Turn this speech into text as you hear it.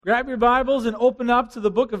Grab your Bibles and open up to the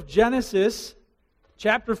book of Genesis,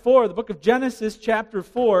 chapter 4. The book of Genesis, chapter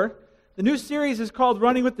 4. The new series is called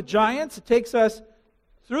Running with the Giants. It takes us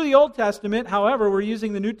through the Old Testament. However, we're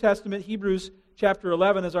using the New Testament, Hebrews chapter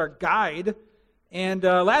 11, as our guide. And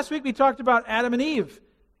last week we talked about Adam and Eve.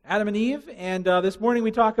 And this morning we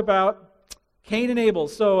talk about Cain and Abel.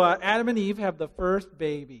 So Adam and Eve have the first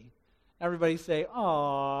baby. Everybody say,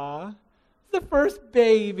 "Aww, it's the first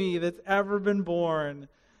baby that's ever been born."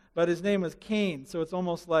 But his name was Cain, so it's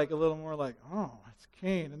almost like a little more like, oh, it's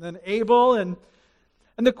Cain. And then Abel, and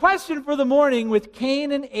the question for the morning with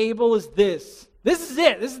Cain and Abel is this. This is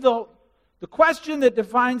it. This is the question that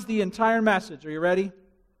defines the entire message. Are you ready?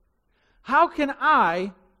 How can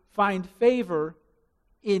I find favor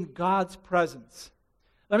in God's presence?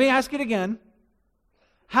 Let me ask it again.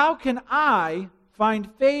 How can I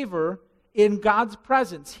find favor in God's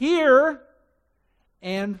presence here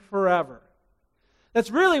and forever? That's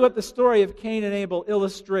really what the story of Cain and Abel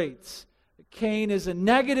illustrates. Cain is a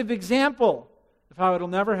negative example of how it'll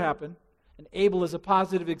never happen, and Abel is a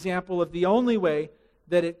positive example of the only way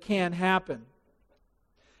that it can happen.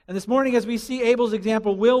 And this morning, as we see Abel's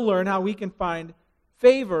example, we'll learn how we can find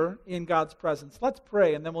favor in God's presence. Let's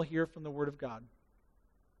pray, and then we'll hear from the Word of God.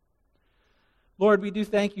 Lord, we do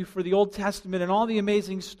thank you for the Old Testament and all the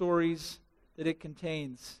amazing stories that it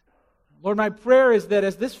contains. Lord, my prayer is that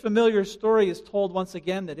as this familiar story is told once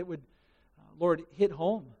again, that it would, Lord, hit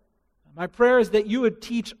home. My prayer is that you would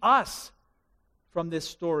teach us from this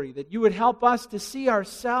story, that you would help us to see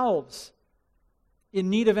ourselves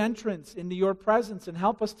in need of entrance into your presence and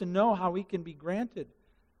help us to know how we can be granted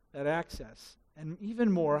that access, and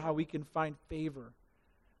even more, how we can find favor.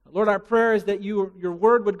 Lord, our prayer is that your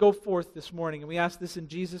word would go forth this morning, and we ask this in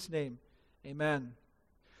Jesus' name. Amen.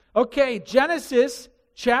 Okay, Genesis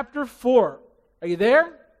chapter 4. Are you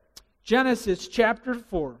there? Genesis chapter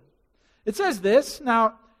 4. It says this,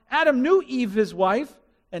 "Now Adam knew Eve his wife,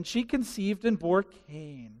 and she conceived and bore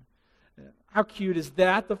Cain." How cute is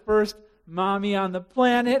that? The first mommy on the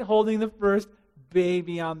planet holding the first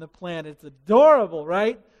baby on the planet. It's adorable,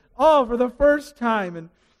 right? Oh, for the first time.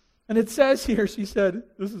 And it says here, she said,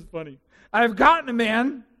 this is funny, "I have gotten a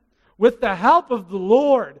man with the help of the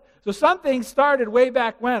Lord." So something started way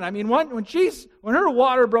back when. I mean, when her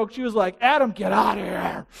water broke, she was like, "Adam, get out of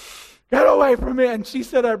here. Get away from me." And she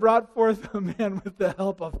said, "I brought forth a man with the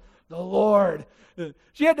help of the Lord."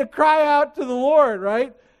 She had to cry out to the Lord,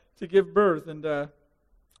 right, to give birth. And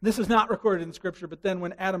this is not recorded in Scripture, but then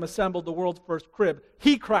when Adam assembled the world's first crib,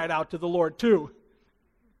 he cried out to the Lord too.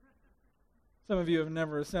 Some of you have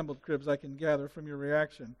never assembled cribs, I can gather from your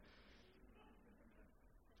reaction.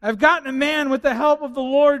 "I've gotten a man with the help of the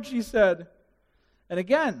Lord," she said. And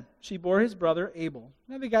again, she bore his brother Abel.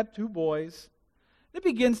 Now they got two boys. It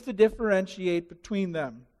begins to differentiate between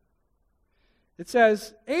them. It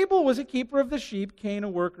says, "Abel was a keeper of the sheep, Cain a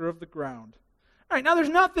worker of the ground." All right, now there's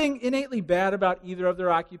nothing innately bad about either of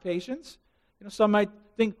their occupations. You know, some might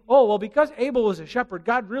think, oh, well, because Abel was a shepherd,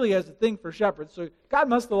 God really has a thing for shepherds, so God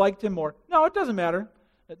must have liked him more. No, it doesn't matter.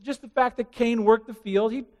 Just the fact that Cain worked the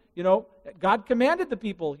field, God commanded the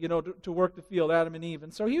people, to work the field, Adam and Eve.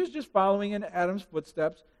 And so he was just following in Adam's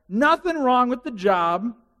footsteps. Nothing wrong with the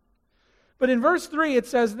job. But in verse 3 it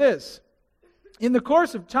says this, "In the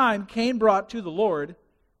course of time, Cain brought to the Lord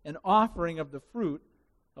an offering of the fruit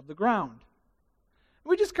of the ground."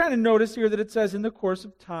 We just kind of notice here that it says in the course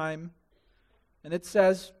of time, and it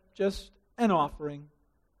says just an offering.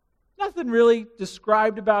 Nothing really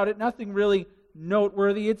described about it, nothing really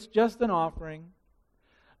noteworthy. It's just an offering.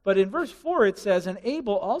 But in verse 4 it says, "And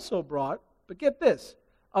Abel also brought," but get this,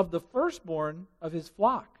 "of the firstborn of his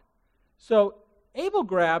flock." So Abel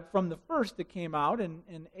grabbed from the first that came out,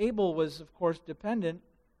 and Abel was, of course, dependent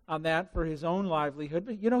on that for his own livelihood.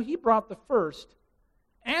 But, he brought the first.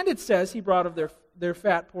 And it says he brought of their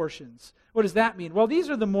fat portions. What does that mean? Well, these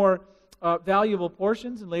are the more valuable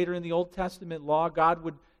portions, and later in the Old Testament law, God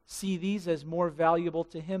would see these as more valuable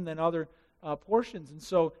to him than other portions. And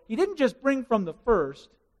so he didn't just bring from the first,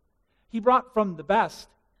 he brought from the best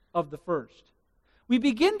of the first. We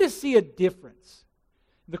begin to see a difference.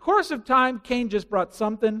 In the course of time, Cain just brought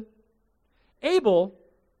something. Abel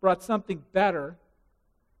brought something better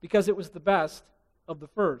because it was the best of the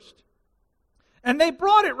first. And they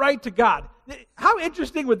brought it right to God. How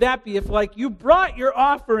interesting would that be if, you brought your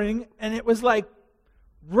offering and it was,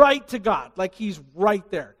 right to God, like He's right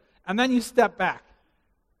there. And then you step back.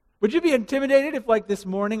 Would you be intimidated if, this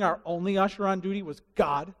morning, our only usher on duty was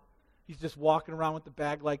God? He's just walking around with the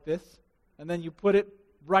bag like this. And then you put it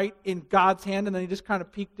right in God's hand, and then he just kind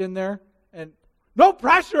of peeked in there. And no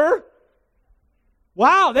pressure!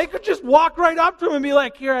 Wow, they could just walk right up to him and be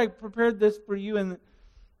like, here, I prepared this for you. And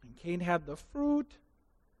Cain had the fruit,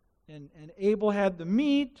 and Abel had the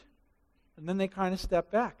meat, and then they kind of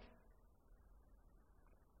step back.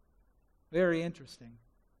 Very interesting.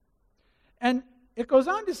 And it goes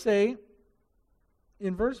on to say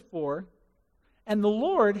in verse 4, and the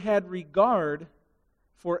Lord had regard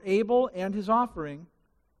for Abel and his offering,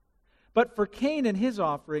 but for Cain and his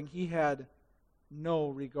offering he had no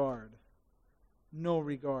regard. No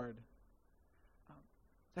regard.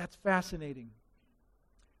 That's fascinating.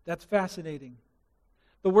 That's fascinating.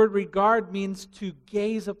 The word regard means to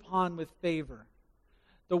gaze upon with favor.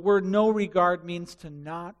 The word no regard means to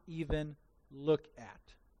not even look at.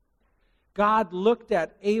 God looked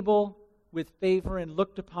at Abel with favor and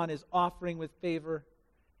looked upon his offering with favor,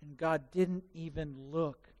 and God didn't even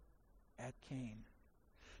look at Cain.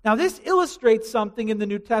 Now, this illustrates something in the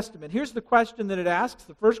New Testament. Here's the question that it asks.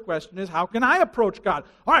 The first question is, how can I approach God?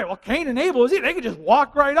 All right, well, Cain and Abel, they could just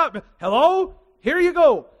walk right up. Hello? Here you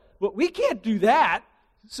go. But we can't do that.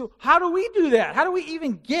 So how do we do that? How do we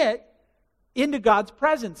even get into God's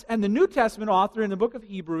presence? And the New Testament author in the book of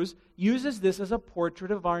Hebrews uses this as a portrait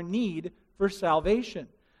of our need for salvation.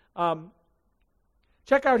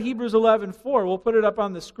 Check out Hebrews 11:4. We'll put it up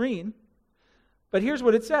on the screen. But here's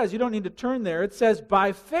what it says. You don't need to turn there. It says,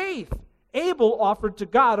 by faith, Abel offered to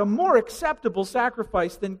God a more acceptable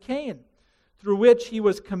sacrifice than Cain, through which he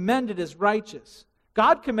was commended as righteous,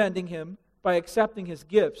 God commending him by accepting his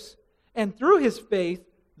gifts. And through his faith,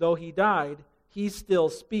 though he died, he still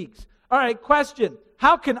speaks. All right, question.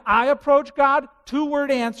 How can I approach God?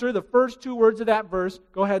 2-word answer, the first 2 words of that verse.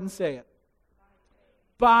 Go ahead and say it.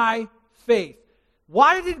 By faith.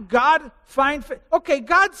 Why did God find faith? Okay,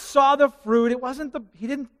 God saw the fruit. He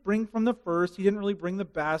didn't bring from the first. He didn't really bring the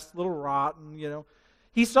best, a little rotten,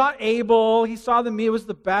 He saw Abel. He saw the meat. It was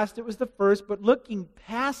the best. It was the first. But looking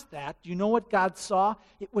past that, do you know what God saw?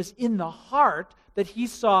 It was in the heart that he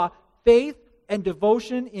saw faith and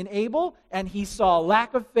devotion in Abel, and he saw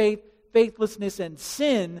lack of faith, faithlessness, and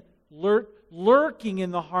sin lurking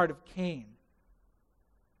in the heart of Cain.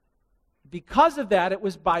 Because of that, it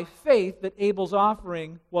was by faith that Abel's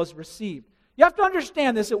offering was received. You have to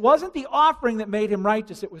understand this. It wasn't the offering that made him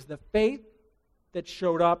righteous. It was the faith that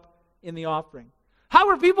showed up in the offering. How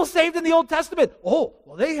were people saved in the Old Testament? Oh,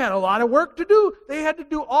 well, they had a lot of work to do. They had to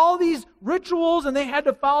do all these rituals, and they had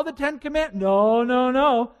to follow the 10 Commandments.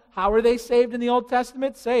 No. How were they saved in the Old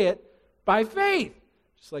Testament? Say it. By faith.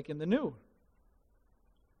 Just like in the New.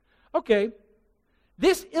 Okay.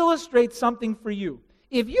 This illustrates something for you.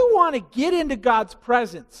 If you want to get into God's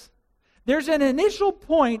presence, there's an initial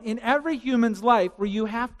point in every human's life where you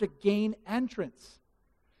have to gain entrance.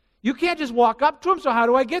 You can't just walk up to him, so how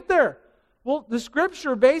do I get there? Well, the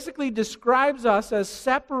Scripture basically describes us as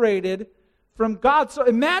separated from God. So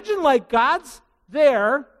imagine like God's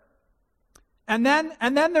there, and then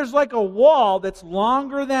there's like a wall that's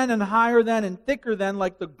longer than and higher than and thicker than,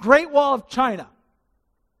 like the Great Wall of China.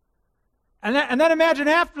 And then imagine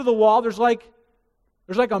after the wall, there's like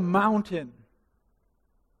a mountain.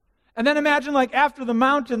 And then imagine like after the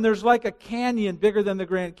mountain, there's like a canyon bigger than the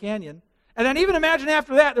Grand Canyon. And then even imagine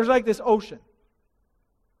after that, there's like this ocean.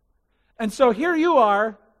 And so here you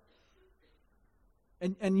are,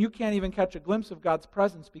 and you can't even catch a glimpse of God's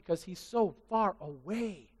presence because he's so far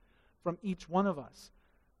away from each one of us.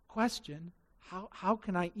 Question, how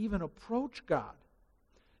can I even approach God?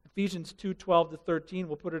 Ephesians 2:12-13,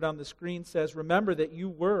 we'll put it on the screen, says, remember that you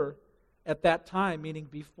were at that time, meaning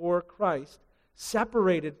before Christ,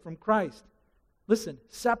 separated from Christ. Listen,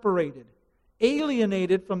 separated,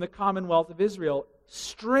 alienated from the commonwealth of Israel,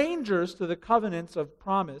 strangers to the covenants of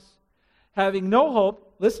promise, having no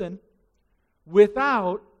hope, listen,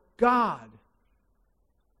 without God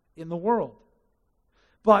in the world.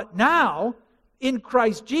 But now, in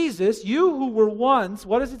Christ Jesus, you who were once,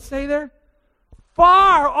 what does it say there?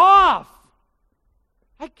 Far off.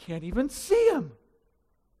 I can't even see him.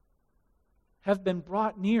 Have been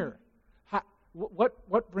brought near.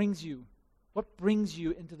 What brings you? What brings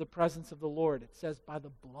you into the presence of the Lord? It says by the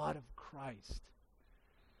blood of Christ.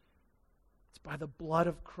 It's by the blood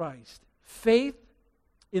of Christ. Faith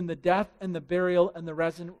in the death and the burial and the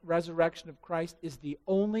resurrection of Christ is the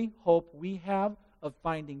only hope we have of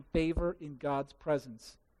finding favor in God's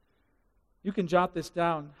presence. You can jot this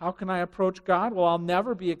down. How can I approach God? Well, I'll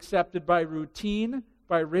never be accepted by routine,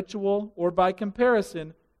 by ritual, or by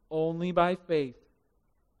comparison, only by faith.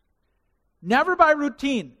 Never by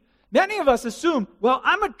routine. Many of us assume, well,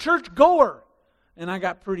 I'm a church goer, and I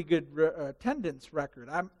got pretty good attendance record.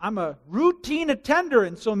 I'm a routine attender,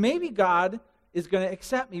 and so maybe God is going to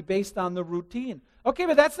accept me based on the routine. Okay,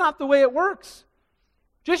 but that's not the way it works.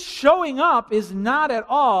 Just showing up is not at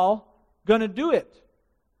all going to do it.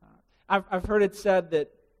 I've heard it said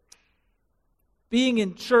that being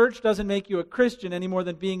in church doesn't make you a Christian any more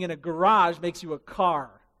than being in a garage makes you a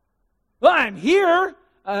car. Well, I'm here.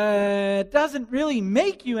 It doesn't really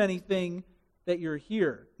make you anything that you're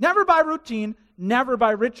here. Never by routine, never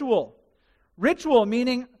by ritual. Ritual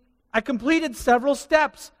meaning I completed several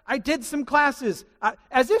steps. I did some classes.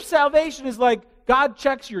 As if salvation is like God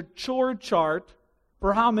checks your chore chart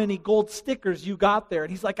for how many gold stickers you got there. And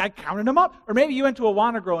he's like, I counted them up. Or maybe you went to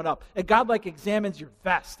Awana growing up, and God like examines your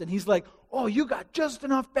vest, and he's like, oh, you got just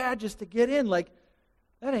enough badges to get in. Like,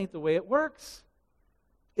 that ain't the way it works.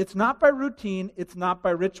 It's not by routine. It's not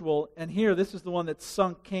by ritual. And here, this is the one that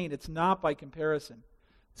sunk Cain. It's not by comparison.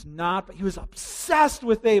 It's not. He was obsessed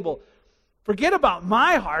with Abel. Forget about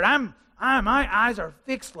my heart. My eyes are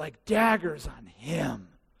fixed like daggers on him.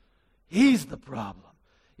 He's the problem.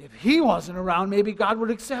 If he wasn't around, maybe God would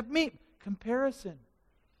accept me. Comparison.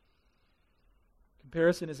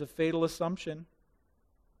 Comparison is a fatal assumption.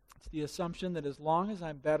 It's the assumption that as long as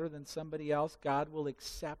I'm better than somebody else, God will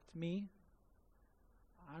accept me.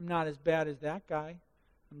 I'm not as bad as that guy.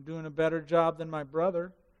 I'm doing a better job than my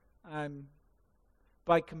brother. I'm,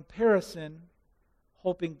 by comparison,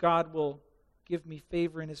 hoping God will give me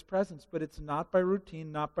favor in His presence. But it's not by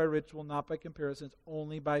routine, not by ritual, not by comparison. It's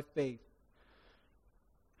only by faith.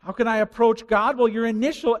 How can I approach God? Well, your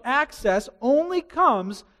initial access only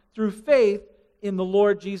comes through faith in the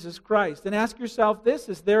Lord Jesus Christ. And ask yourself this,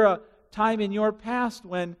 is there a time in your past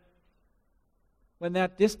when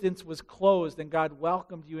that distance was closed and God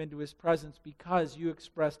welcomed you into His presence because you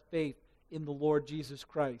expressed faith in the Lord Jesus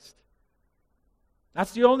Christ?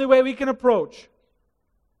 That's the only way we can approach.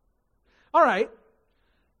 All right.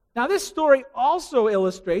 Now, this story also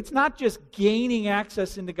illustrates not just gaining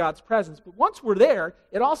access into God's presence, but once we're there,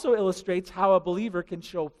 it also illustrates how a believer can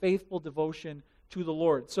show faithful devotion to the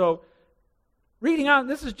Lord. So, reading on,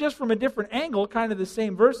 this is just from a different angle, kind of the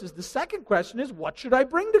same verses. The second question is, what should I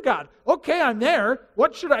bring to God? Okay, I'm there.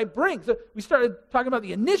 What should I bring? So we started talking about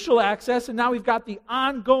the initial access, and now we've got the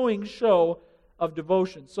ongoing show of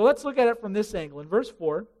devotion. So let's look at it from this angle. In verse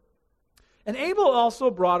 4, and Abel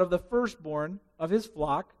also brought of the firstborn of his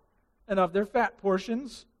flock and of their fat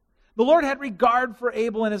portions. The Lord had regard for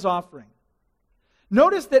Abel and his offering.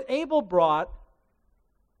 Notice that Abel brought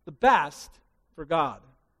the best for God.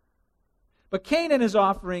 But Cain and his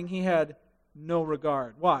offering, he had no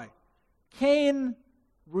regard. Why? Cain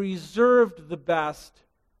reserved the best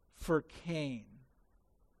for Cain.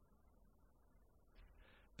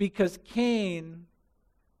 Because Cain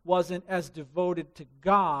wasn't as devoted to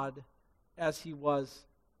God as he was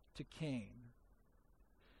to Cain.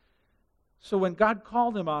 So when God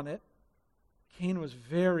called him on it, Cain was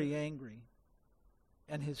very angry,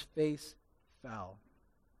 and his face fell.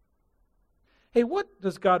 Hey, what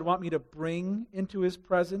does God want me to bring into His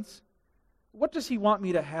presence? What does He want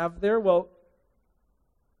me to have there? Well,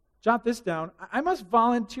 jot this down. I must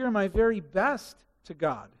volunteer my very best to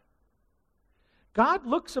God. God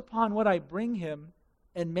looks upon what I bring Him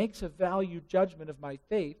and makes a value judgment of my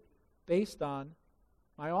faith based on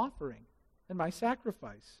my offering and my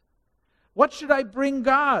sacrifice. What should I bring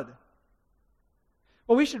God?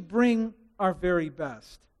 Well, we should bring our very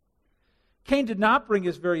best. Cain did not bring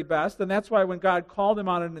his very best, and that's why when God called him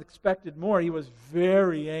on it and expected more, he was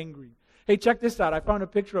very angry. Hey, check this out. I found a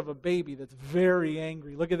picture of a baby that's very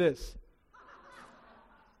angry. Look at this.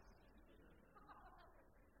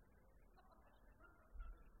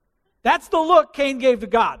 That's the look Cain gave to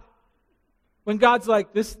God. When God's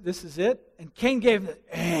like, this is it, and Cain gave an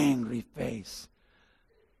angry face.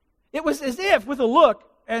 It was as if, with a look,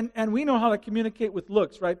 and we know how to communicate with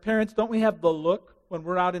looks, right? Parents, don't we have the look when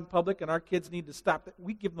we're out in public and our kids need to stop?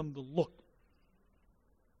 We give them the look.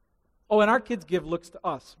 Oh, and our kids give looks to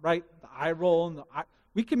us, right? The eye roll and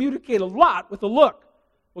we communicate a lot with a look.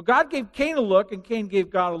 Well, God gave Cain a look, and Cain gave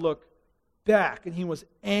God a look back, and he was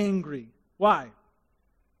angry. Why?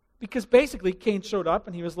 Because basically Cain showed up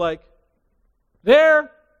and he was like, there,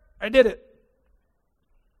 I did it.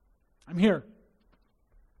 I'm here.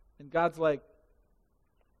 And God's like,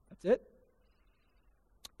 that's it?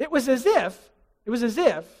 It was as if,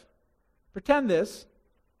 pretend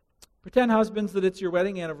husbands that it's your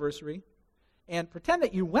wedding anniversary, and pretend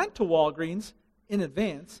that you went to Walgreens in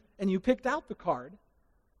advance, and you picked out the card,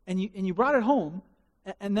 and you brought it home,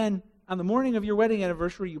 and then on the morning of your wedding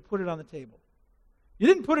anniversary, you put it on the table. You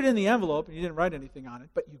didn't put it in the envelope, and you didn't write anything on it,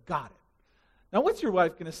 but you got it. Now, what's your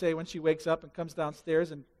wife going to say when she wakes up and comes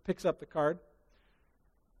downstairs and picks up the card?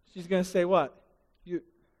 She's going to say what? You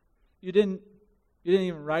didn't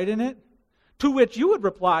even write in it? To which you would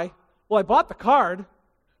reply, well, I bought the card.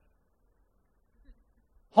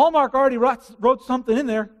 Hallmark already wrote something in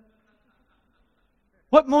there.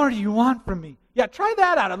 What more do you want from me? Yeah, try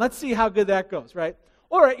that out and let's see how good that goes, right?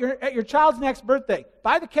 Or at your child's next birthday,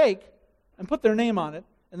 buy the cake and put their name on it,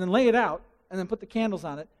 and then lay it out, and then put the candles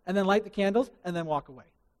on it, and then light the candles, and then walk away.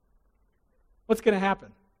 What's going to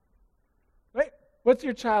happen? Right? What's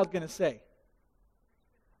your child going to say?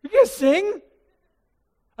 You're going to sing?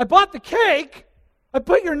 I bought the cake. I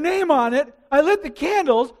put your name on it. I lit the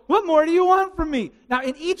candles. What more do you want from me? Now,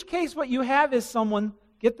 in each case, what you have is someone,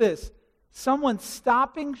 get this, someone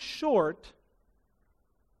stopping short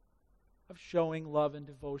of showing love and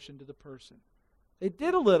devotion to the person. They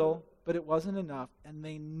did a little, but it wasn't enough, and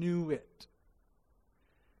they knew it.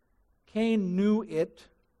 Cain knew it.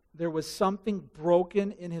 There was something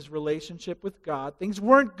broken in his relationship with God. Things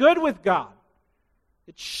weren't good with God.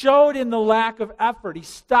 It showed in the lack of effort. He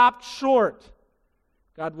stopped short.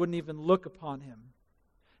 God wouldn't even look upon him.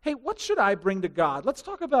 Hey, what should I bring to God? Let's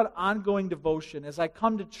talk about ongoing devotion as I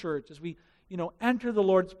come to church, as we, enter the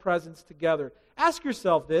Lord's presence together. Ask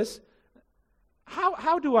yourself this.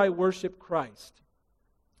 How do I worship Christ?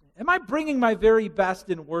 Am I bringing my very best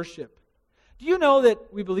in worship? Do you know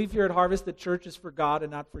that we believe here at Harvest that church is for God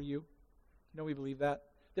and not for you? We believe that?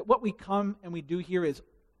 That what we come and we do here is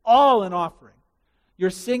all an offering. Your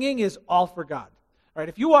singing is all for God. All right,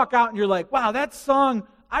 if you walk out and you're like, wow, that song,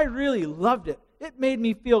 I really loved it. It made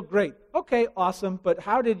me feel great. Okay, awesome, but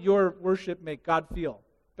how did your worship make God feel?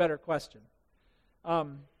 Better question.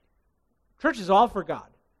 Church is all for God.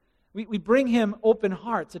 We bring him open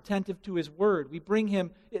hearts, attentive to his word. We bring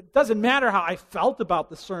him, it doesn't matter how I felt about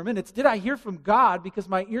the sermon. It's did I hear from God because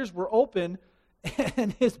my ears were open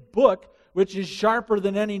and his book, which is sharper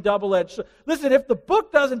than any double-edged sword. Listen, if the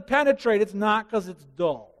book doesn't penetrate, it's not because it's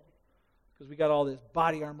dull. Because we got all this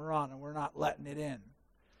body armor on and we're not letting it in.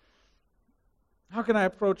 How can I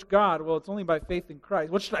approach God? Well, it's only by faith in Christ.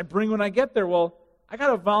 What should I bring when I get there? Well, I got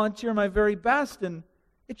to volunteer my very best, and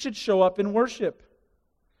it should show up in worship.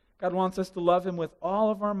 God wants us to love him with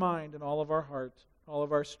all of our mind and all of our heart, all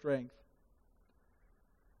of our strength.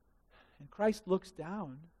 And Christ looks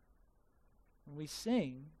down when we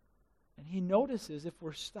sing, and he notices if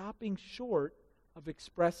we're stopping short of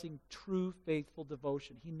expressing true faithful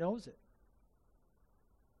devotion. He knows it.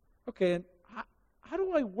 Okay, and how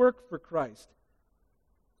do I work for Christ?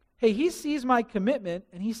 Hey, he sees my commitment,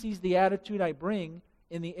 and he sees the attitude I bring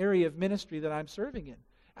in the area of ministry that I'm serving in.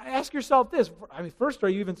 Ask yourself this. First, are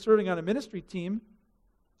you even serving on a ministry team?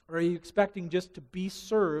 Or are you expecting just to be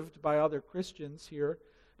served by other Christians here?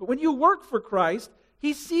 But when you work for Christ,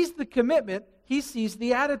 he sees the commitment, he sees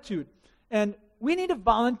the attitude. And we need to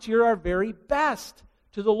volunteer our very best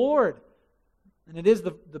to the Lord. And it is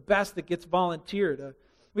the best that gets volunteered.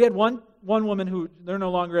 We had one woman who, they're no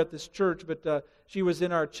longer at this church, but she was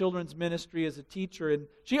in our children's ministry as a teacher, and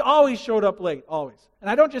she always showed up late, always. And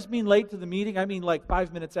I don't just mean late to the meeting, I mean like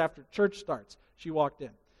 5 minutes after church starts, she walked in.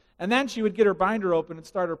 And then she would get her binder open and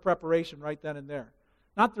start her preparation right then and there.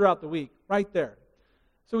 Not throughout the week, right there.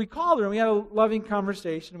 So we called her, and we had a loving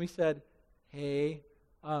conversation. We said, hey,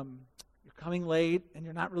 you're coming late, and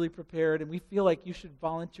you're not really prepared, and we feel like you should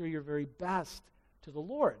volunteer your very best to the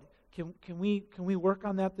Lord. Can we work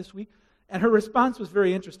on that this week? And her response was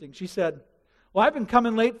very interesting. She said, well, I've been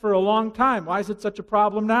coming late for a long time. Why is it such a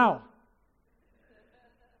problem now?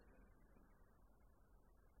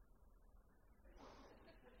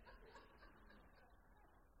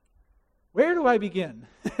 Where do I begin?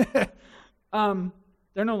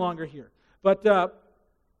 They're no longer here. But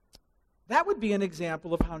that would be an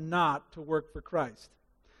example of how not to work for Christ.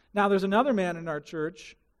 Now, there's another man in our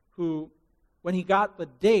church who, when he got the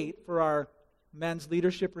date for our men's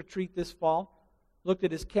leadership retreat this fall, looked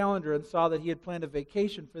at his calendar and saw that he had planned a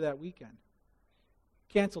vacation for that weekend.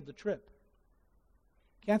 Canceled the trip.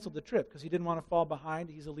 Canceled the trip because he didn't want to fall behind.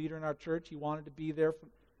 He's a leader in our church. He wanted to be there.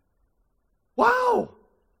 Wow!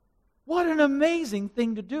 What an amazing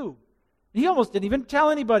thing to do. He almost didn't even tell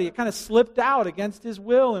anybody. It kind of slipped out against his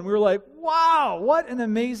will, and we were like, wow, what an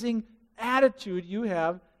amazing attitude you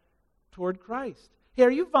have toward Christ. Hey,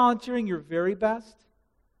 are you volunteering your very best?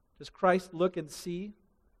 Does Christ look and see?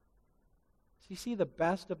 Does he see the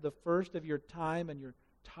best of the first of your time and your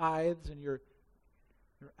tithes and your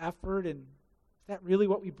effort? And is that really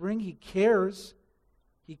what we bring? He cares.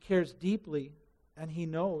 He cares deeply, and he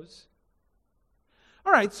knows.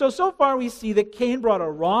 All right, so far we see that Cain brought a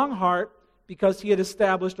wrong heart because he had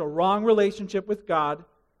established a wrong relationship with God.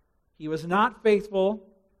 He was not faithful.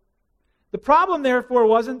 The problem, therefore,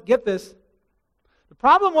 wasn't, get this, the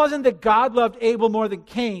problem wasn't that God loved Abel more than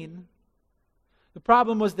Cain. The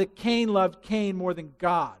problem was that Cain loved Cain more than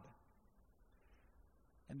God.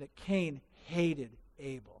 And that Cain hated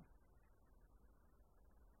Abel.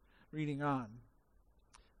 Reading on.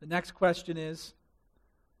 The next question is,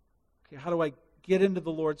 okay, how do I get into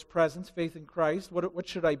the Lord's presence, faith in Christ? What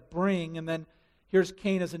should I bring? And then here's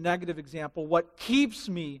Cain as a negative example. What keeps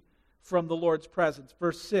me from the Lord's presence?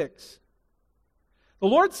 Verse 6. The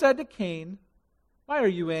Lord said to Cain, why are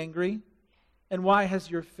you angry? And why has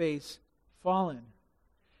your face fallen?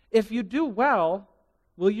 If you do well,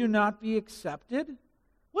 will you not be accepted?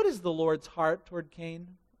 What is the Lord's heart toward Cain?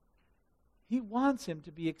 He wants him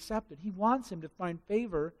to be accepted. He wants him to find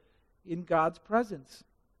favor in God's presence.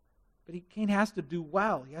 But Cain has to do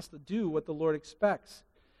well. He has to do what the Lord expects.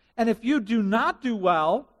 And if you do not do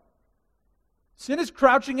well, sin is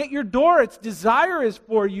crouching at your door. Its desire is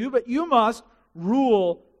for you, but you must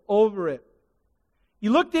rule over it. He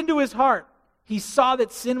looked into his heart. He saw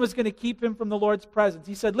that sin was going to keep him from the Lord's presence.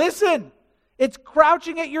 He said, listen, it's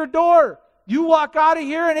crouching at your door. You walk out of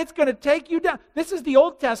here and it's going to take you down. This is the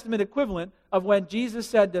Old Testament equivalent of when Jesus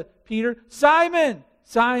said to Peter, Simon,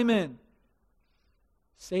 Simon,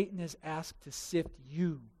 Satan has asked to sift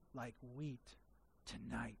you like wheat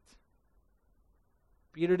tonight.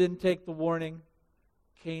 Peter didn't take the warning.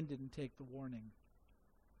 Cain didn't take the warning.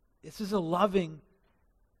 This is a loving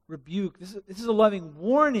rebuke. This is a loving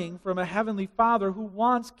warning from a heavenly Father who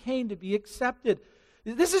wants Cain to be accepted.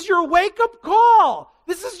 This is your wake-up call.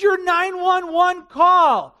 This is your 911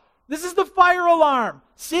 call. This is the fire alarm.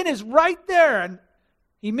 Sin is right there. And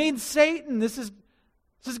he means Satan. This is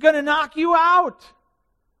going to knock you out.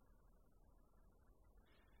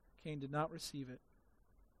 Cain did not receive it.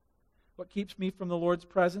 What keeps me from the Lord's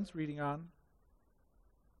presence? Reading on.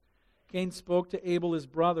 Cain spoke to Abel, his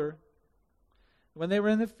brother. When they were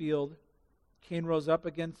in the field, Cain rose up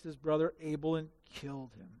against his brother Abel and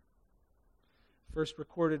killed him. First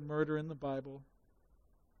recorded murder in the Bible.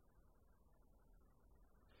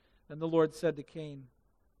 Then the Lord said to Cain,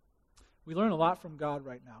 we learn a lot from God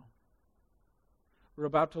right now. We're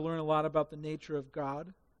about to learn a lot about the nature of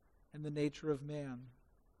God and the nature of man.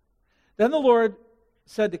 Then the Lord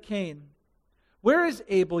said to Cain, where is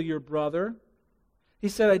Abel your brother? He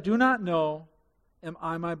said, I do not know. Am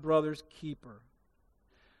I my brother's keeper?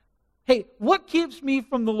 Hey, what keeps me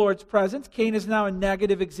from the Lord's presence? Cain is now a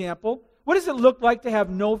negative example. What does it look like to have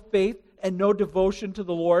no faith and no devotion to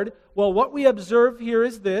the Lord? Well, what we observe here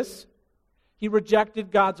is this. He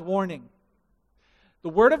rejected God's warning. The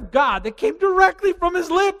word of God that came directly from his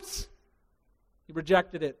lips. He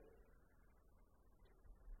rejected it.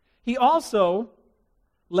 He also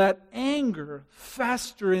let anger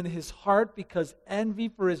fester in his heart because envy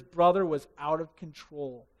for his brother was out of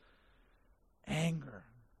control. Anger.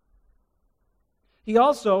 He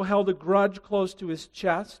also held a grudge close to his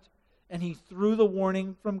chest, and he threw the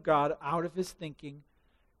warning from God out of his thinking,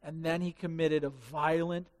 and then he committed a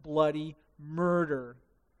violent, bloody murder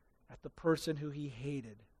at the person who he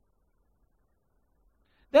hated.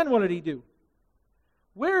 Then what did he do?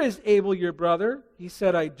 Where is Abel your brother? He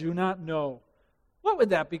said, I do not know. What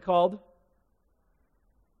would that be called?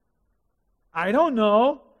 I don't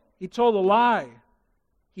know. He told a lie.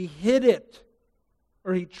 He hid it,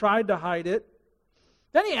 or he tried to hide it.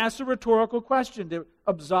 Then he asked a rhetorical question to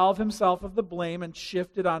absolve himself of the blame and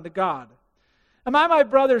shift it onto God. Am I my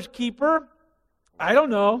brother's keeper? I don't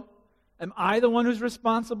know. Am I the one who's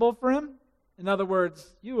responsible for him? In other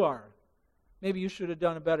words, you are. Maybe you should have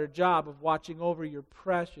done a better job of watching over your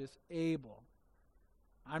precious Abel.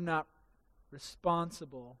 I'm not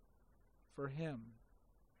responsible for him.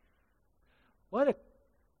 What a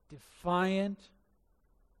defiant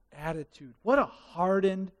attitude. What a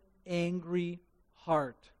hardened, angry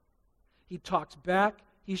heart. He talks back.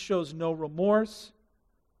 He shows no remorse.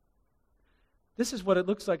 This is what it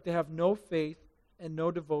looks like to have no faith and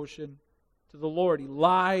no devotion to the Lord. He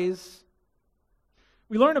lies.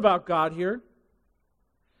 We learn about God here.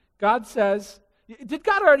 God says, did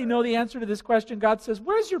God already know the answer to this question? God says,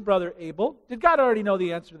 where's your brother Abel? Did God already know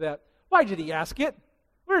the answer to that? Why did he ask it?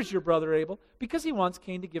 Where's your brother Abel? Because he wants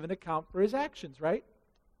Cain to give an account for his actions, right?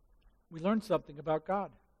 We learned something about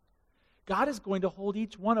God. God is going to hold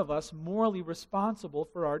each one of us morally responsible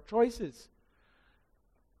for our choices.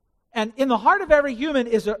 And in the heart of every human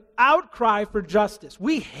is an outcry for justice.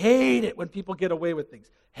 We hate it when people get away with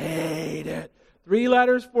things. Hate it. 3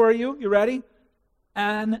 letters for you. You ready?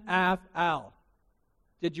 NFL.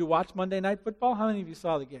 Did you watch Monday Night Football? How many of you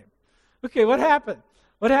saw the game? Okay, what happened?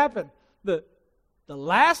 What happened? The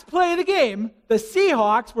last play of the game, the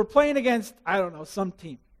Seahawks were playing against, I don't know, some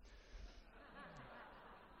team.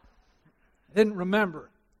 I didn't remember.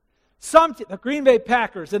 The Green Bay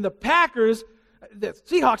Packers. And the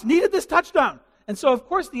Seahawks needed this touchdown. And so, of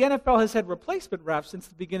course, the NFL has had replacement refs since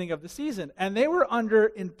the beginning of the season, and they were under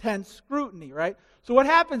intense scrutiny, right? So what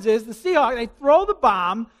happens is the Seahawks, they throw the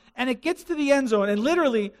bomb, and it gets to the end zone, and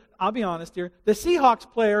literally, I'll be honest here, the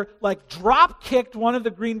Seahawks player, drop-kicked one of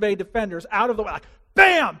the Green Bay defenders out of the way,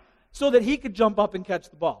 bam! So that he could jump up and catch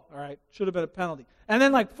the ball, all right? Should have been a penalty. And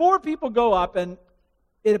then, 4 people go up, and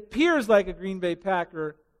it appears like a Green Bay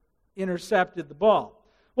Packer intercepted the ball.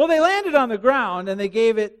 Well, they landed on the ground, and they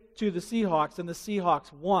gave it to the Seahawks, and the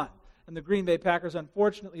Seahawks won. And the Green Bay Packers,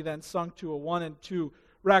 unfortunately, then sunk to a 1-2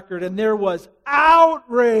 record, and there was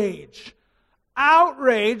outrage.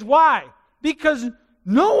 Outrage. Why? Because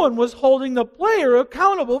no one was holding the player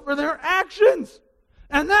accountable for their actions.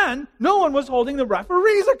 And then, no one was holding the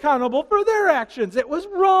referees accountable for their actions. It was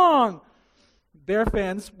wrong. Bear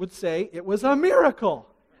fans would say it was a miracle.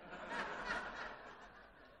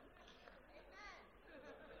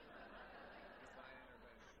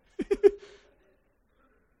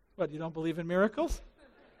 What, you don't believe in miracles?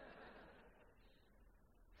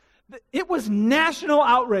 It was national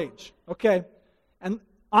outrage, okay? And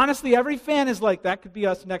honestly, every fan is like, that could be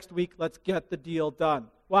us next week. Let's get the deal done.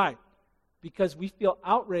 Why? Because we feel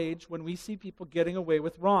outraged when we see people getting away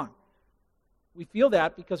with wrong. We feel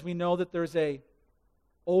that because we know that there's a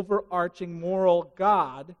overarching moral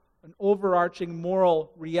God, an overarching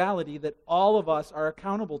moral reality that all of us are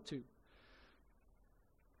accountable to.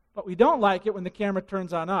 But we don't like it when the camera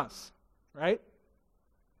turns on us, right?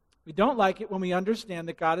 We don't like it when we understand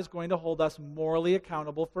that God is going to hold us morally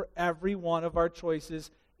accountable for every one of our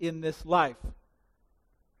choices in this life.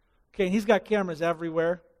 Okay, and He's got cameras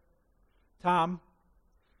everywhere. Tom,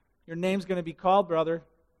 your name's going to be called, brother.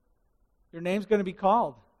 Your name's going to be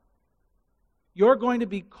called. You're going to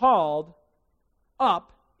be called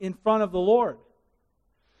up in front of the Lord.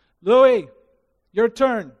 Louis, your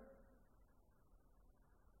turn.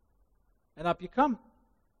 And up you come.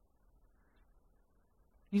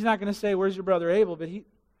 He's not going to say, where's your brother Abel? But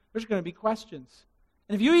there's going to be questions.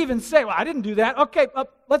 And if you even say, well, I didn't do that. Okay,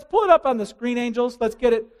 let's pull it up on the screen, angels. Let's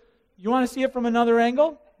get it. You want to see it from another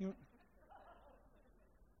angle?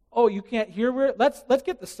 Oh, you can't hear where? Let's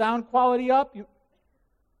get the sound quality up.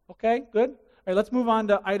 Okay, good. All right, let's move on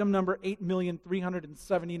to item number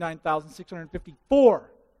 8,379,654.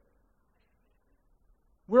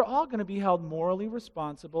 We're all going to be held morally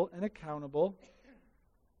responsible and accountable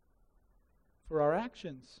for our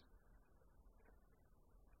actions.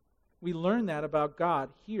 We learn that about God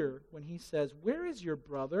here when He says, where is your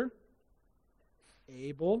brother?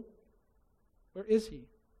 Abel? Where is he?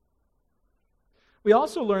 We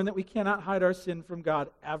also learn that we cannot hide our sin from God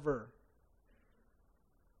ever.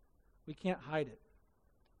 We can't hide it.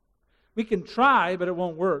 We can try, but it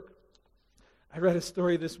won't work. I read a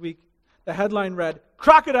story this week. The headline read,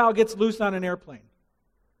 "Crocodile Gets Loose on an Airplane."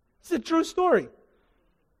 It's a true story.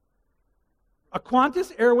 A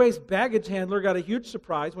Qantas Airways baggage handler got a huge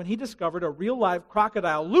surprise when he discovered a real live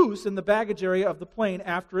crocodile loose in the baggage area of the plane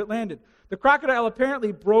after it landed. The crocodile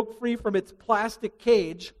apparently broke free from its plastic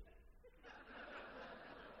cage.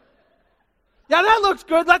 Yeah, that looks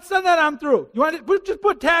good. Let's send that on through. You want to just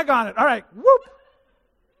put tag on it. All right. Whoop.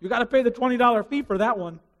 You got to pay the $20 fee for that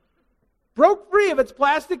one. Broke free of its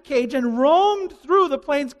plastic cage and roamed through the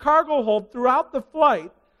plane's cargo hold throughout the flight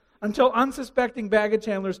until unsuspecting baggage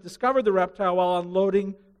handlers discovered the reptile while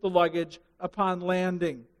unloading the luggage upon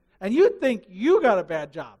landing. And you'd think you got a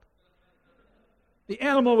bad job. The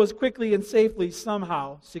animal was quickly and safely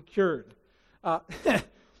somehow secured.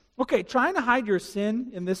 Okay, trying to hide your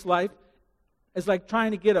sin in this life is like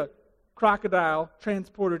trying to get a crocodile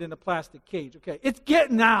transported in a plastic cage. Okay, it's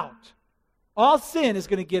getting out. All sin is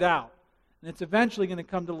going to get out. And it's eventually going to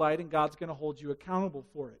come to light, and God's going to hold you accountable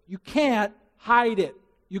for it. You can't hide it.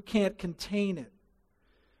 You can't contain it.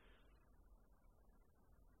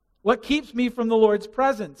 What keeps me from the Lord's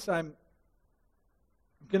presence? I'm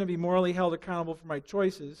going to be morally held accountable for my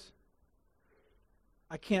choices.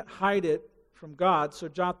 I can't hide it from God, so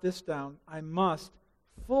jot this down. I must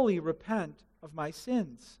fully repent of my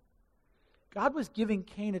sins. God was giving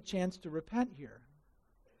Cain a chance to repent here.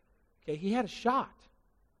 Okay, he had a shot.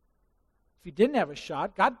 If he didn't have a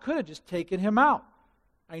shot, God could have just taken him out.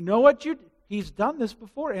 I know what you did. He's done this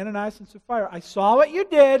before, Ananias and Sapphira. I saw what you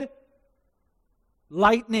did.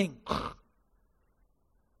 Lightning.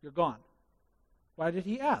 You're gone. Why did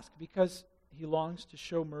he ask? Because he longs to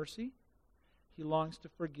show mercy. He longs to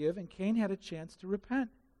forgive. And Cain had a chance to repent.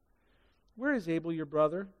 Where is Abel, your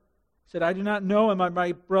brother? He said, I do not know. Am I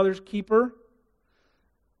my brother's keeper?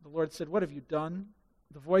 The Lord said, what have you done?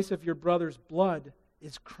 The voice of your brother's blood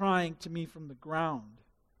is crying to me from the ground.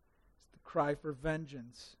 It's the cry for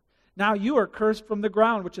vengeance. Now you are cursed from the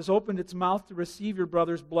ground, which has opened its mouth to receive your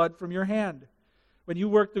brother's blood from your hand. When you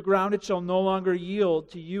work the ground, it shall no longer yield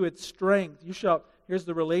to you its strength. Here's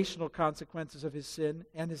the relational consequences of his sin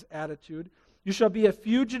and his attitude. You shall be a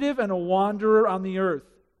fugitive and a wanderer on the earth.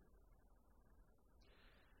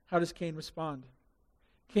 How does Cain respond?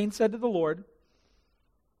 Cain said to the Lord,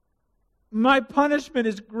 my punishment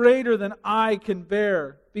is greater than I can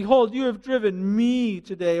bear. Behold, you have driven me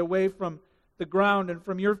today away from the ground, and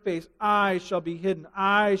from your face I shall be hidden.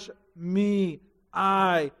 I shall be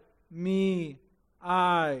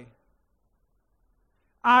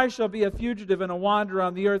a fugitive and a wanderer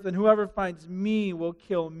on the earth, and whoever finds me will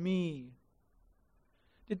kill me.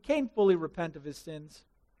 Did Cain fully repent of his sins?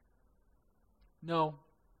 No.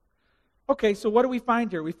 Okay, so what do we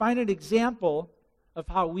find here? We find an example of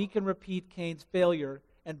how we can repeat Cain's failure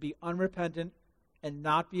and be unrepentant and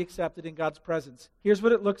not be accepted in God's presence. Here's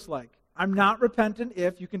what it looks like. I'm not repentant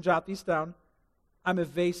if, you can jot these down, I'm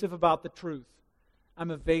evasive about the truth.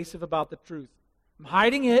 I'm evasive about the truth. I'm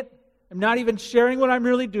hiding it. I'm not even sharing what I'm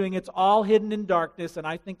really doing. It's all hidden in darkness, and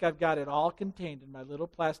I think I've got it all contained in my little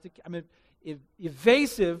plastic. I'm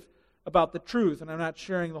evasive about the truth, and I'm not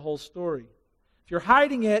sharing the whole story. If you're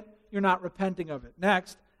hiding it, you're not repenting of it.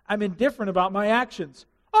 Next, I'm indifferent about my actions.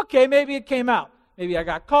 Okay, maybe it came out. Maybe I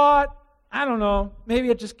got caught. I don't know. Maybe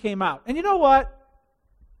it just came out. And you know what?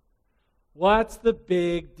 What's the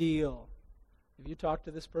big deal? Have you talked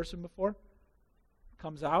to this person before?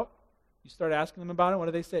 Comes out. You start asking them about it. What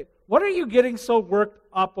do they say? What are you getting so worked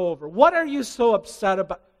up over? What are you so upset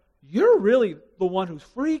about? You're really the one who's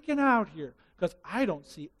freaking out here because I don't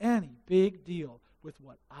see any big deal with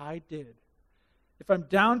what I did. If I'm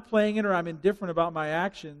downplaying it or I'm indifferent about my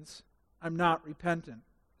actions, I'm not repentant.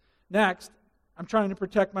 Next, I'm trying to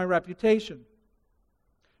protect my reputation.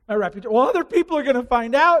 Well, other people are going to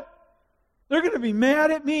find out. They're going to be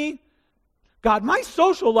mad at me. God, my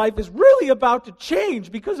social life is really about to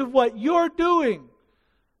change because of what you're doing.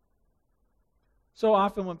 So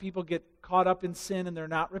often when people get caught up in sin and they're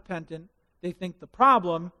not repentant, they think the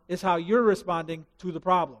problem is how you're responding to the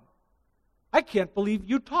problem. I can't believe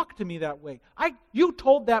you talked to me that way. You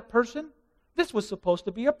told that person this was supposed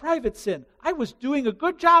to be a private sin. I was doing a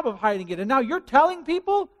good job of hiding it, and now you're telling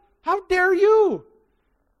people? How dare you?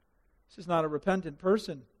 This is not a repentant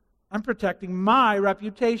person. I'm protecting my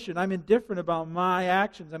reputation. I'm indifferent about my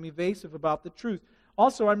actions. I'm evasive about the truth.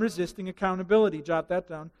 Also, I'm resisting accountability. Jot that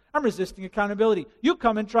down. I'm resisting accountability. You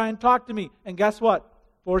come and try and talk to me, and guess what?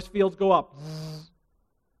 Force fields go up.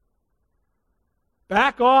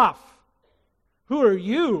 Back off. Who are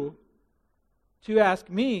you to ask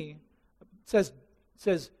me? It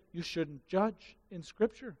says you shouldn't judge in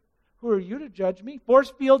Scripture. Who are you to judge me?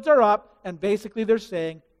 Force fields are up, and basically they're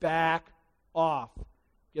saying, back off.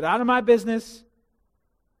 Get out of my business.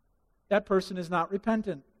 That person is not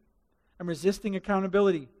repentant. I'm resisting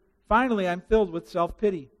accountability. Finally, I'm filled with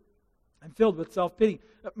self-pity.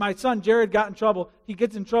 My son Jared got in trouble. He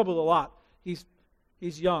gets in trouble a lot. He's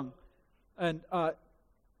young. And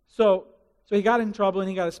so he got in trouble and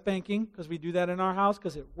he got a spanking because we do that in our house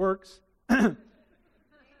because it works. And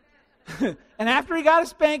after he got a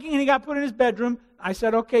spanking and he got put in his bedroom, I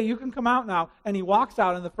said, okay, you can come out now. And he walks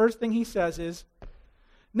out and the first thing he says is,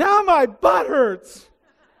 now my butt hurts.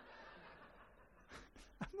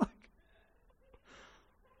 I'm like,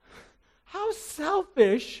 how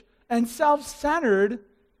selfish and self-centered.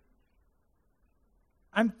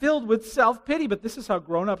 I'm filled with self-pity, but this is how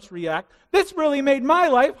grown-ups react. This really made my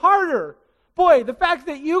life harder. Boy, the fact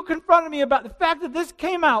that you confronted me about the fact that this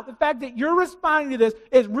came out, the fact that you're responding to this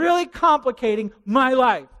is really complicating my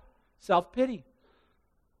life. Self-pity.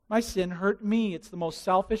 My sin hurt me. It's the most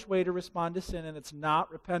selfish way to respond to sin, and it's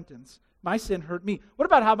not repentance. My sin hurt me. What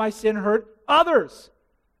about how my sin hurt others?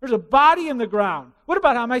 There's a body in the ground. What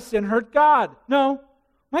about how my sin hurt God? No,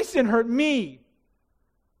 my sin hurt me.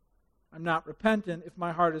 I'm not repentant if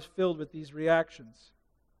my heart is filled with these reactions.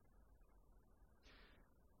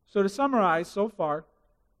 So to summarize so far,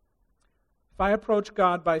 if I approach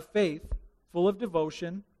God by faith, full of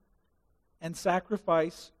devotion and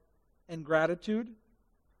sacrifice and gratitude,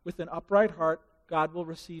 with an upright heart, God will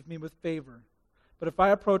receive me with favor. But if I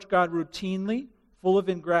approach God routinely, full of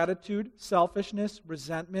ingratitude, selfishness,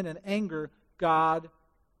 resentment, and anger, God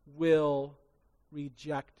will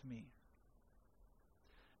reject me.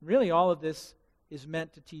 Really, all of this is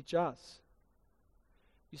meant to teach us.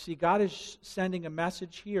 You see, God is sending a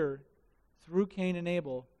message here through Cain and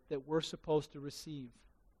Abel that we're supposed to receive.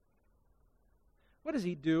 What does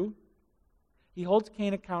he do? He holds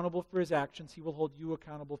Cain accountable for his actions. He will hold you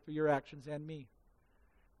accountable for your actions and me.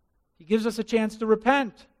 He gives us a chance to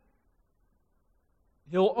repent.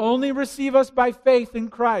 He'll only receive us by faith in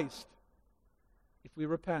Christ if we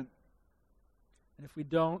repent. And if we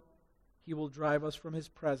don't, He will drive us from His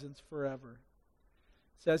presence forever.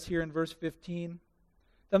 It says here in verse 15,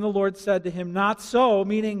 then the Lord said to him, not so,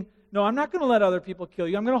 meaning, no, I'm not going to let other people kill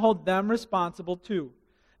you. I'm going to hold them responsible too.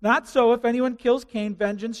 Not so, if anyone kills Cain,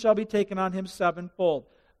 vengeance shall be taken on him sevenfold.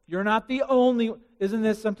 You're not the only, isn't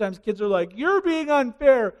this, sometimes kids are like, you're being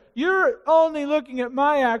unfair. You're only looking at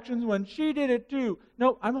my actions when she did it too.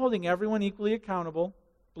 No, I'm holding everyone equally accountable.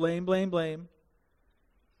 Blame, blame, blame.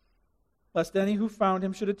 Lest any who found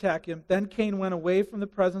him should attack him. Then Cain went away from the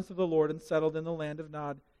presence of the Lord and settled in the land of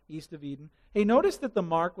Nod, east of Eden. Hey, notice that the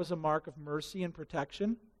mark was a mark of mercy and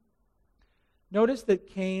protection. Notice that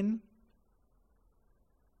Cain,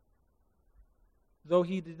 though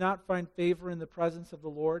he did not find favor in the presence of the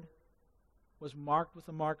Lord, was marked with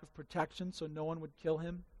a mark of protection so no one would kill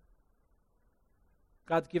him.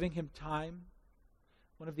 God's giving him time.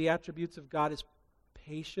 One of the attributes of God is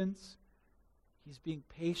patience. He's being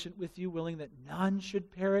patient with you, willing that none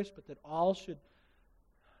should perish, but that all should.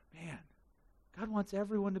 Man, God wants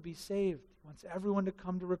everyone to be saved. He wants everyone to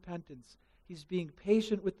come to repentance. He's being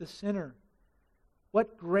patient with the sinner.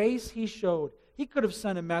 What grace He showed. He could have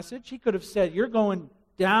sent a message. He could have said, you're going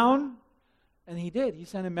down. And He did. He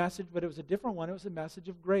sent a message, but it was a different one. It was a message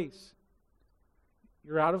of grace.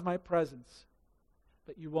 You're out of my presence,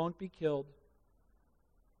 but you won't be killed.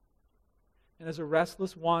 And as a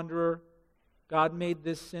restless wanderer, God made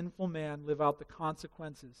this sinful man live out the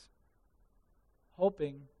consequences,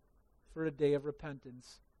 hoping for a day of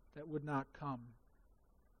repentance that would not come.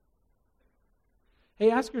 Hey,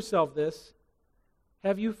 ask yourself this.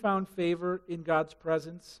 Have you found favor in God's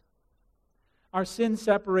presence? Our sin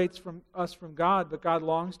separates us from God, but God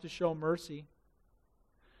longs to show mercy.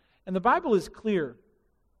 And the Bible is clear.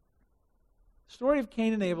 The story of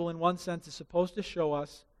Cain and Abel, in one sense, is supposed to show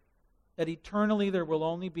us that eternally there will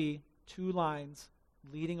only be two lines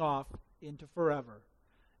leading off into forever.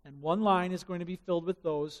 And one line is going to be filled with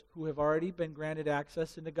those who have already been granted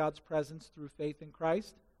access into God's presence through faith in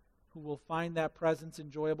Christ, who will find that presence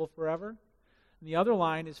enjoyable forever. And the other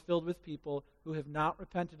line is filled with people who have not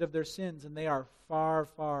repented of their sins, and they are far,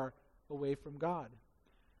 far away from God.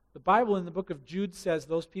 The Bible in the book of Jude says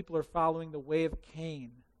those people are following the way of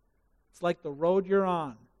Cain. It's like the road you're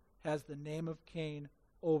on has the name of Cain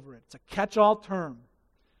over it. It's a catch-all term.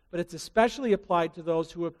 But it's especially applied to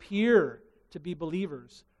those who appear to be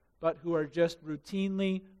believers, but who are just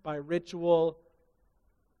routinely, by ritual,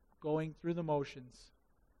 going through the motions.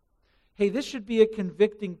 Hey, this should be a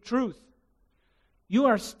convicting truth. You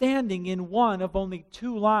are standing in one of only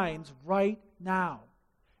two lines right now.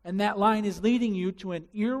 And that line is leading you to an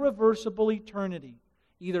irreversible eternity,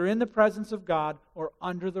 either in the presence of God or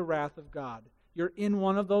under the wrath of God. You're in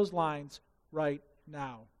one of those lines right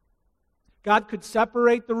now. God could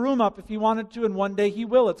separate the room up if He wanted to, and one day He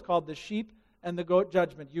will. It's called the sheep and the goat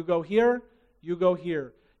judgment. You go here, you go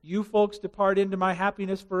here. You folks depart into my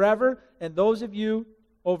happiness forever, and those of you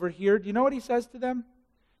over here, do you know what He says to them?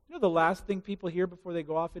 You know the last thing people hear before they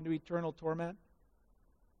go off into eternal torment?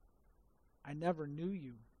 I never knew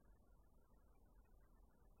you.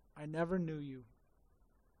 I never knew you.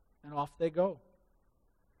 And off they go.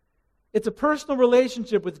 It's a personal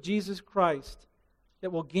relationship with Jesus Christ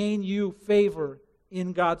that will gain you favor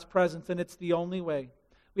in God's presence, and it's the only way.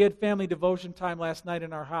 We had family devotion time last night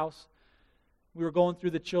in our house. We were going through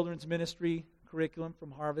the children's ministry curriculum from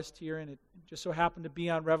Harvest here, and it just so happened to be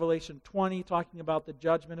on Revelation 20, talking about the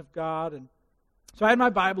judgment of God. And so I had my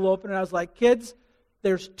Bible open, and I was like, kids,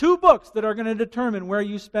 there's two books that are going to determine where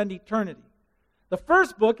you spend eternity. The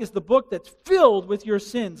first book is the book that's filled with your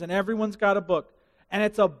sins, and everyone's got a book. And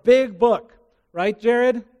it's a big book. Right,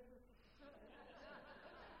 Jared?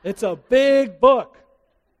 It's a big book.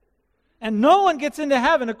 And no one gets into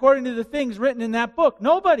heaven according to the things written in that book.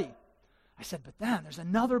 Nobody. I said, but then there's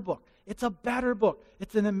another book. It's a better book.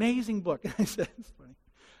 It's an amazing book. And I said, it's funny.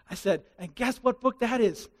 I said, and guess what book that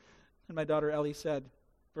is? And my daughter Ellie said,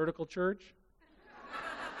 Vertical Church.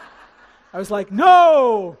 I was like,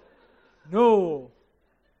 no.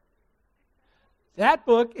 That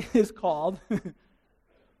book is called,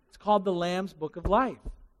 it's called the Lamb's Book of Life.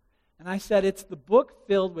 And I said, it's the book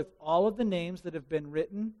filled with all of the names that have been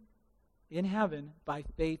written in heaven by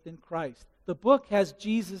faith in Christ. The book has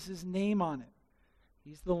Jesus' name on it.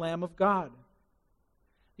 He's the Lamb of God.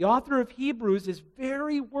 The author of Hebrews is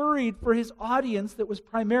very worried for his audience that was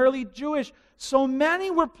primarily Jewish. So many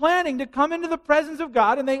were planning to come into the presence of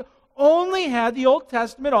God, and they only had the Old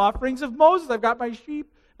Testament offerings of Moses. I've got my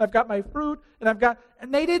sheep, I've got my fruit,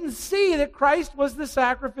 and they didn't see that Christ was the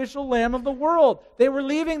sacrificial lamb of the world. They were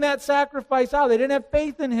leaving that sacrifice out. They didn't have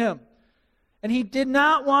faith in him. And he did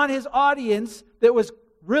not want his audience that was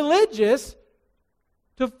religious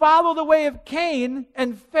to follow the way of Cain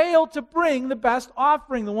and fail to bring the best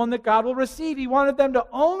offering, the one that God will receive. He wanted them to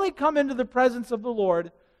only come into the presence of the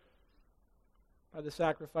Lord by the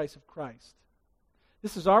sacrifice of Christ.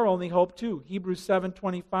 This is our only hope too. Hebrews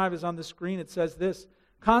 7:25 is on the screen. It says this,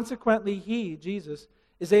 "Consequently he, Jesus,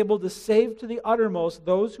 is able to save to the uttermost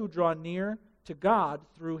those who draw near to God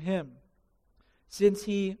through him, since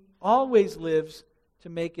he always lives to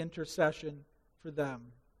make intercession for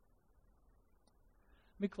them."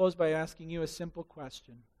 Let me close by asking you a simple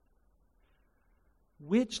question.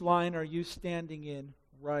 Which line are you standing in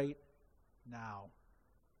right now?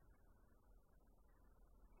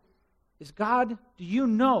 Do you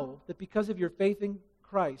know that because of your faith in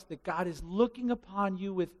Christ, that God is looking upon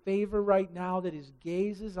you with favor right now, that his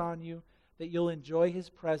gaze is on you, that you'll enjoy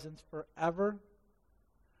his presence forever?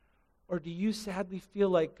 Or do you sadly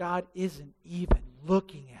feel like God isn't even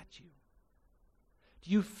looking at you?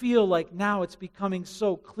 Do you feel like now it's becoming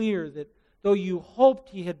so clear that though you hoped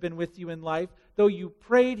he had been with you in life, though you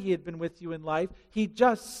prayed he had been with you in life, he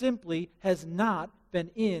just simply has not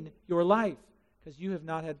been in your life because you have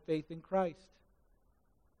not had faith in Christ?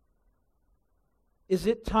 Is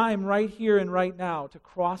it time right here and right now to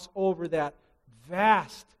cross over that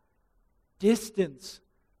vast distance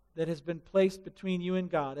that has been placed between you and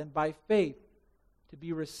God, and by faith to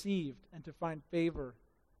be received and to find favor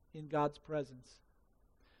in God's presence?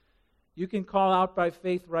 You can call out by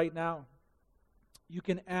faith right now. You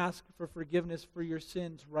can ask for forgiveness for your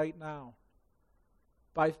sins right now.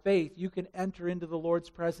 By faith, you can enter into the Lord's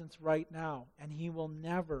presence right now, and he will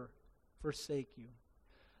never forsake you.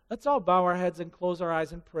 Let's all bow our heads and close our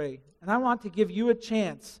eyes and pray. And I want to give you a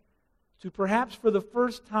chance to perhaps for the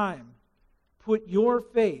first time put your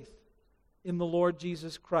faith in the Lord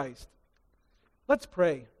Jesus Christ. Let's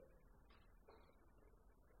pray.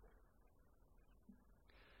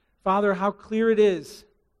 Father, how clear it is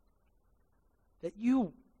that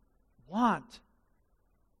you want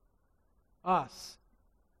us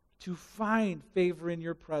to find favor in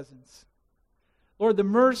your presence. Lord, the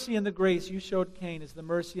mercy and the grace you showed Cain is the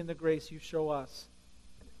mercy and the grace you show us.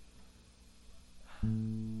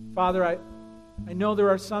 Father, I know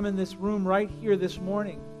there are some in this room right here this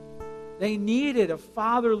morning. They needed a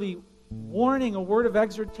fatherly warning, a word of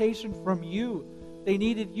exhortation from you. They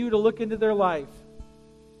needed you to look into their life,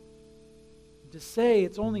 to say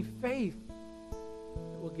it's only faith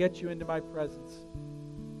that will get you into my presence.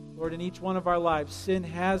 Lord, in each one of our lives, sin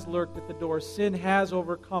has lurked at the door. Sin has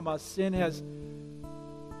overcome us. Sin has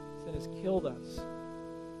killed us.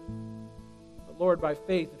 But Lord, by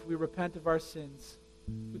faith, if we repent of our sins,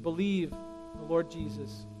 we believe in the Lord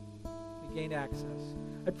Jesus, we gain access.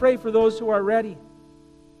 I pray for those who are ready.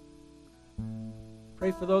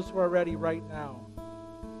 Pray for those who are ready right now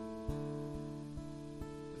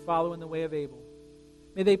to follow in the way of Abel.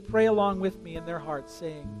 May they pray along with me in their hearts,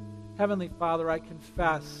 saying, Heavenly Father, I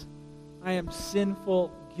confess I am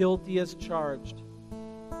sinful, guilty as charged,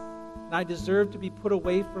 and I deserve to be put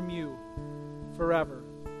away from you forever.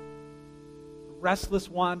 A restless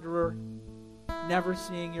wanderer, never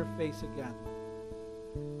seeing your face again.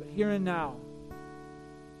 But here and now,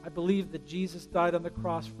 I believe that Jesus died on the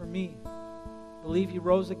cross for me. I believe he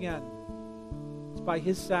rose again. It's by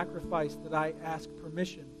his sacrifice that I ask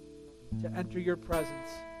permission to enter your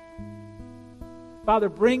presence. Father,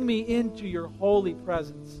 bring me into your holy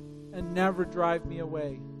presence and never drive me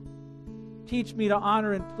away. Teach me to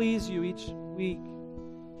honor and please you each week.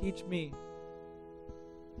 Teach me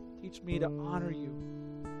to honor you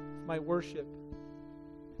with my worship,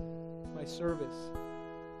 with my service.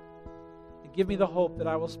 And give me the hope that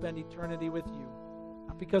I will spend eternity with you,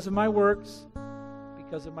 not because of my works,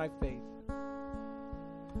 because of my faith.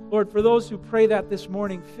 Lord, for those who pray that this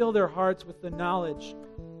morning, fill their hearts with the knowledge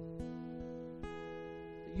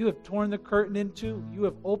that you have torn the curtain in two. You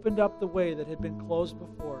have opened up the way that had been closed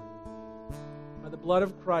before. By the blood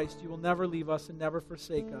of Christ, you will never leave us and never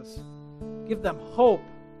forsake us. Give them hope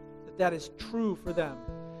that that is true for them.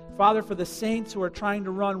 Father, for the saints who are trying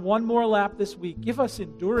to run one more lap this week, give us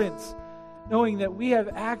endurance, knowing that we have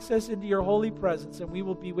access into your holy presence and we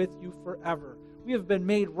will be with you forever. We have been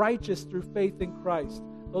made righteous through faith in Christ.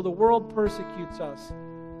 Though the world persecutes us,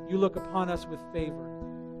 you look upon us with favor.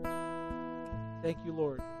 Thank you,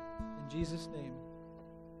 Lord. In Jesus' name.